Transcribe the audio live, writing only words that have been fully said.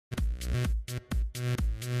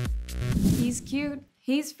cute,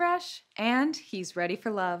 he's fresh, and he's ready for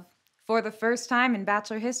love. For the first time in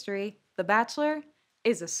Bachelor history, the Bachelor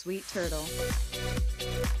is a sweet turtle.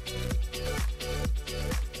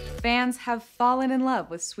 Fans have fallen in love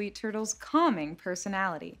with Sweet Turtle's calming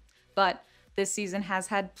personality, but this season has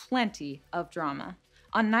had plenty of drama.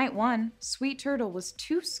 On night 1, Sweet Turtle was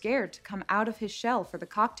too scared to come out of his shell for the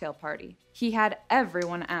cocktail party. He had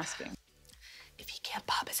everyone asking, if he can't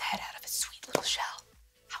pop his head out of his sweet little shell,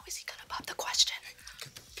 how is he gonna pop the question?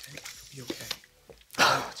 Okay, you'll be okay.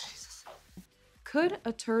 Oh, Jesus. could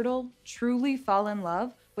a turtle truly fall in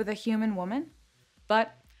love with a human woman?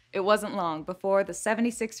 But it wasn't long before the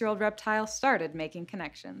 76-year-old reptile started making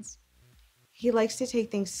connections. He likes to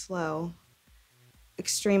take things slow.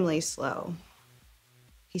 Extremely slow.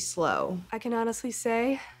 He's slow. I can honestly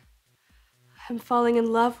say, I'm falling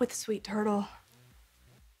in love with Sweet Turtle.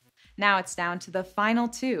 Now it's down to the final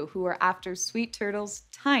 2 who are after Sweet Turtle's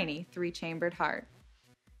tiny 3-chambered heart.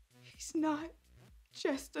 He's not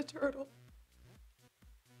just a turtle.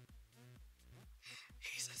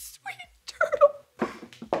 He's a sweet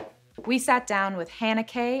turtle. We sat down with Hannah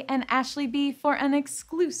K and Ashley B for an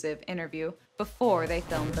exclusive interview before they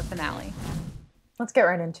filmed the finale. Let's get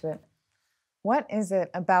right into it. What is it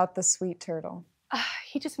about the Sweet Turtle?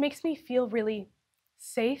 He just makes me feel really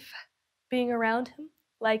safe being around him,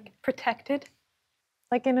 like protected.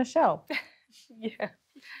 Like in a show. Yeah.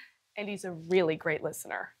 And he's a really great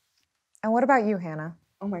listener. And what about you, Hannah?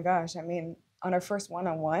 Oh my gosh, I mean, on our first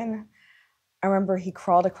one-on-one, I remember he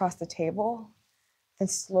crawled across the table, then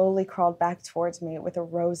slowly crawled back towards me with a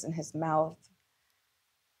rose in his mouth.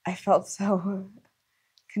 I felt so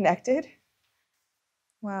connected.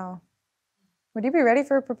 Wow. Would you be ready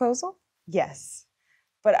for a proposal? Yes,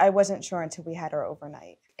 but I wasn't sure until we had our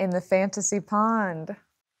overnight. In the fantasy pond.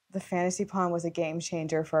 The fantasy pond was a game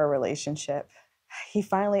changer for our relationship. He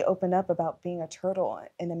finally opened up about being a turtle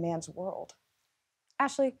in a man's world.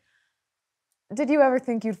 Ashley, did you ever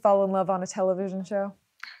think you'd fall in love on a television show?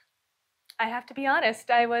 I have to be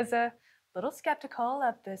honest, I was a little skeptical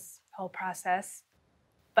of this whole process.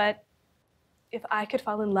 But if I could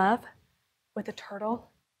fall in love with a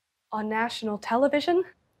turtle on national television,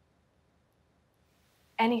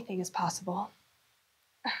 anything is possible.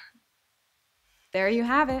 There you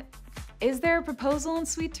have it. Is there a proposal in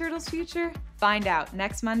Sweet Turtle's future? Find out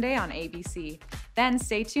next Monday on ABC. Then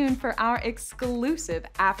stay tuned for our exclusive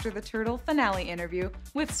After the Turtle finale interview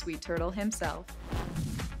with Sweet Turtle himself.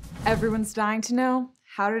 Everyone's dying to know,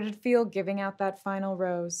 how did it feel giving out that final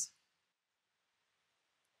rose?